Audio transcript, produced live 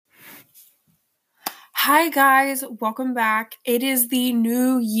Hi guys, welcome back. It is the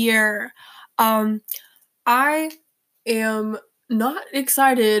new year. Um I am not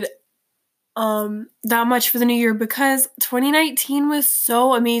excited that much for the new year because 2019 was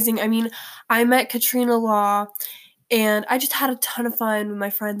so amazing. I mean, I met Katrina Law and I just had a ton of fun with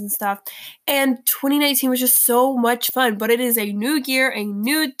my friends and stuff. And 2019 was just so much fun, but it is a new year, a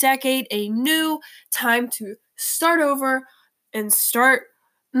new decade, a new time to start over and start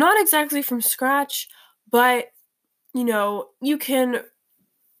not exactly from scratch, but you can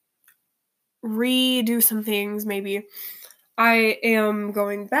redo some things maybe. I am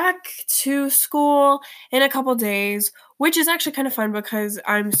going back to school in a couple days, which is actually kind of fun because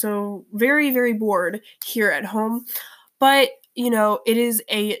I'm so very, very bored here at home. But, it is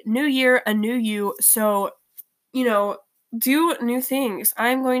a new year, a new you. So, you know, do new things.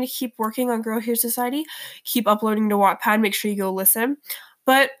 I'm going to keep working on Girl Here Society, keep uploading to Wattpad. Make sure you go listen.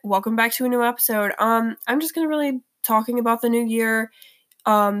 But welcome back to a new episode. I'm just gonna really talking about the new year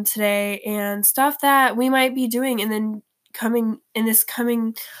today and stuff that we might be doing and then coming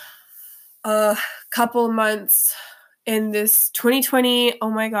uh couple months in this 2020.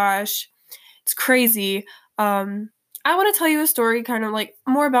 Oh my gosh, it's crazy. I want to tell you a story kind of like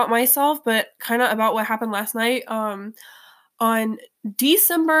more about myself, but kind of about what happened last night on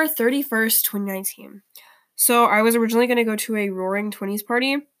December 31st, 2019. So I was originally going to go to a Roaring 20s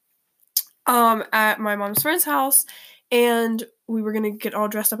party at my mom's friend's house, and we were gonna get all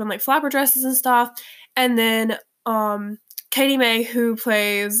dressed up in like flapper dresses and stuff. And then Katie May, who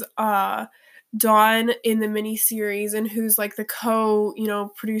plays Dawn in the miniseries and who's like the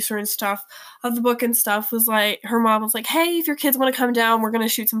producer and stuff of the book and stuff, was like, her mom was like, "Hey, if your kids want to come down, we're gonna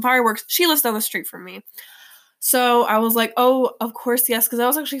shoot some fireworks." She lives down the street from me. So I was like, "Oh, of course, yes," because I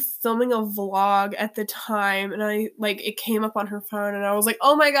was actually filming a vlog at the time, and it came up on her phone, and I was like,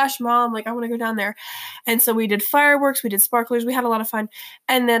 "Oh my gosh, mom, like I want to go down there." And so we did fireworks, we did sparklers, we had a lot of fun.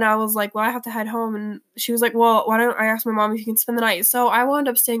 And then I was like, "Well, I have to head home," and she was like, "Well, why don't I ask my mom if you can spend the night?" So I wound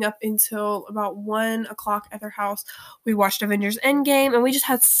up staying up until about 1 o'clock at their house. We watched Avengers Endgame, and we just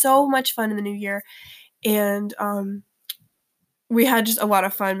had so much fun in the new year. And we had just a lot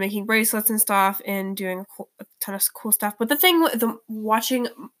of fun making bracelets and stuff and doing a ton of cool stuff. But the thing with the watching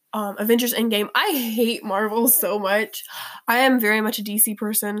Avengers Endgame, I hate Marvel so much. I am very much a DC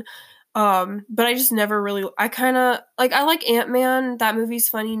person. But I just never really, I kind of like, I like Ant-Man. That movie's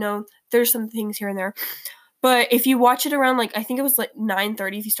funny. No, there's some things here and there. But if you watch it around, like, I think it was like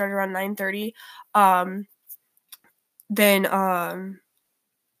 9:30, if you started around 9:30, um, then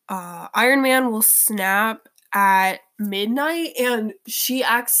Iron Man will snap at midnight, and she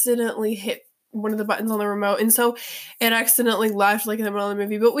accidentally hit one of the buttons on the remote, and so it accidentally left like in the middle of the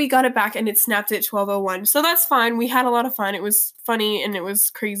movie, but we got it back and it snapped at 12:01. So that's fine. We had a lot of fun. It was funny and it was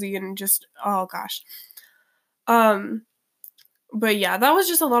crazy and just, oh gosh. Um but yeah, that was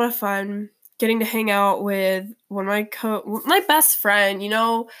just a lot of fun getting to hang out with my best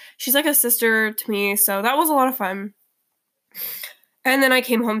friend, she's like a sister to me, so that was a lot of fun. And then I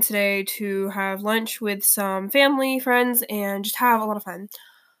came home today to have lunch with some family, friends, and just have a lot of fun.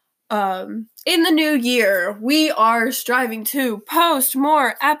 In the new year, we are striving to post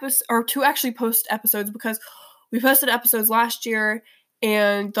more episodes, or to actually post episodes, because we posted episodes last year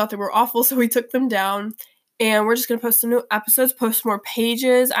and thought they were awful, so we took them down. And we're just going to post some new episodes, post more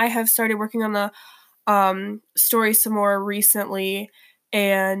pages. I have started working on the story some more recently,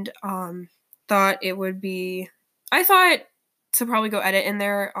 and thought it would be, I thought to probably go edit in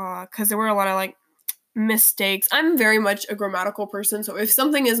there, because there were a lot of like mistakes. I'm very much a grammatical person, so if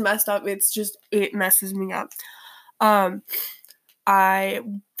something is messed up, it messes me up. I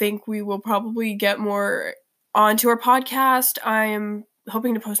think we will probably get more onto our podcast. I am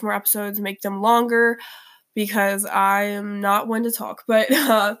hoping to post more episodes, make them longer, because I am not one to talk, but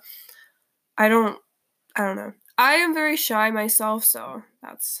I don't I don't know. I am very shy myself, so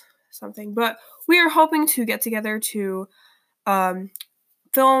that's something. But we are hoping to get together to um,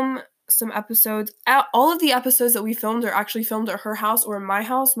 film some episodes. All of the episodes that we filmed are actually filmed at her house or in my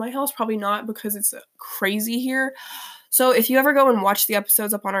house. My house probably not, because it's crazy here. So if you ever go and watch the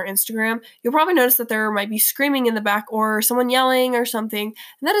episodes up on our Instagram, you'll probably notice that there might be screaming in the back or someone yelling or something.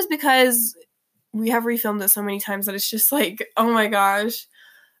 And that is because we have refilmed it so many times that it's just like, oh my gosh.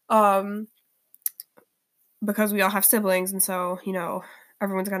 Because we all have siblings, and so,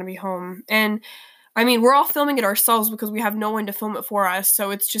 everyone's going to be home. And I mean, we're all filming it ourselves because we have no one to film it for us.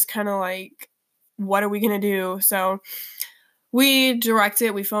 So it's just kind of like, what are we going to do? So we direct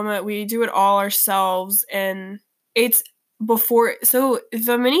it, we film it, we do it all ourselves. And it's before, so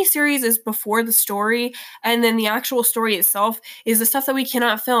the miniseries is before the story, and then the actual story itself is the stuff that we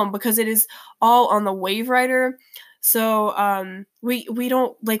cannot film because it is all on the Wave Rider. So we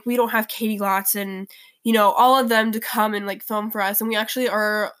don't have Katie Lotz and all of them to come and like film for us, and we actually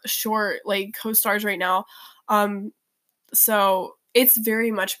are short like co-stars right now. So it's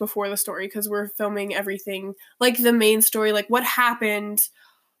very much before the story because we're filming everything like the main story, like what happened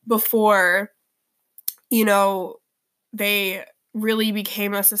before they really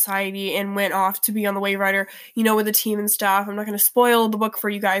became a society and went off to be on the Wave Rider, with the team and stuff. I'm not going to spoil the book for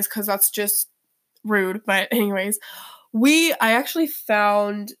you guys because that's just rude. But anyways, I actually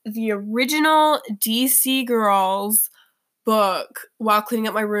found the original DC Girls book while cleaning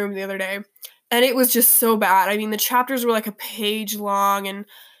up my room the other day. And it was just so bad. I mean, the chapters were like a page long and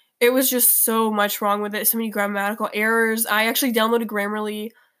it was just so much wrong with it. So many grammatical errors. I actually downloaded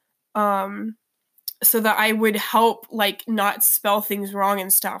Grammarly so that I would help like not spell things wrong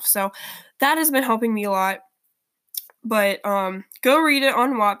and stuff. So that has been helping me a lot. But go read it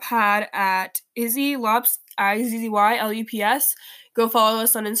on Wattpad at Izzy Lups, IZZYLUPS. Go follow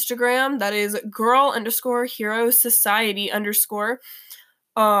us on Instagram. That is girl_hero society _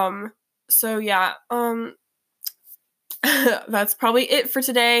 So yeah, that's probably it for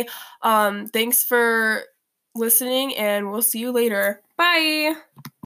today. Thanks for listening and we'll see you later. Bye.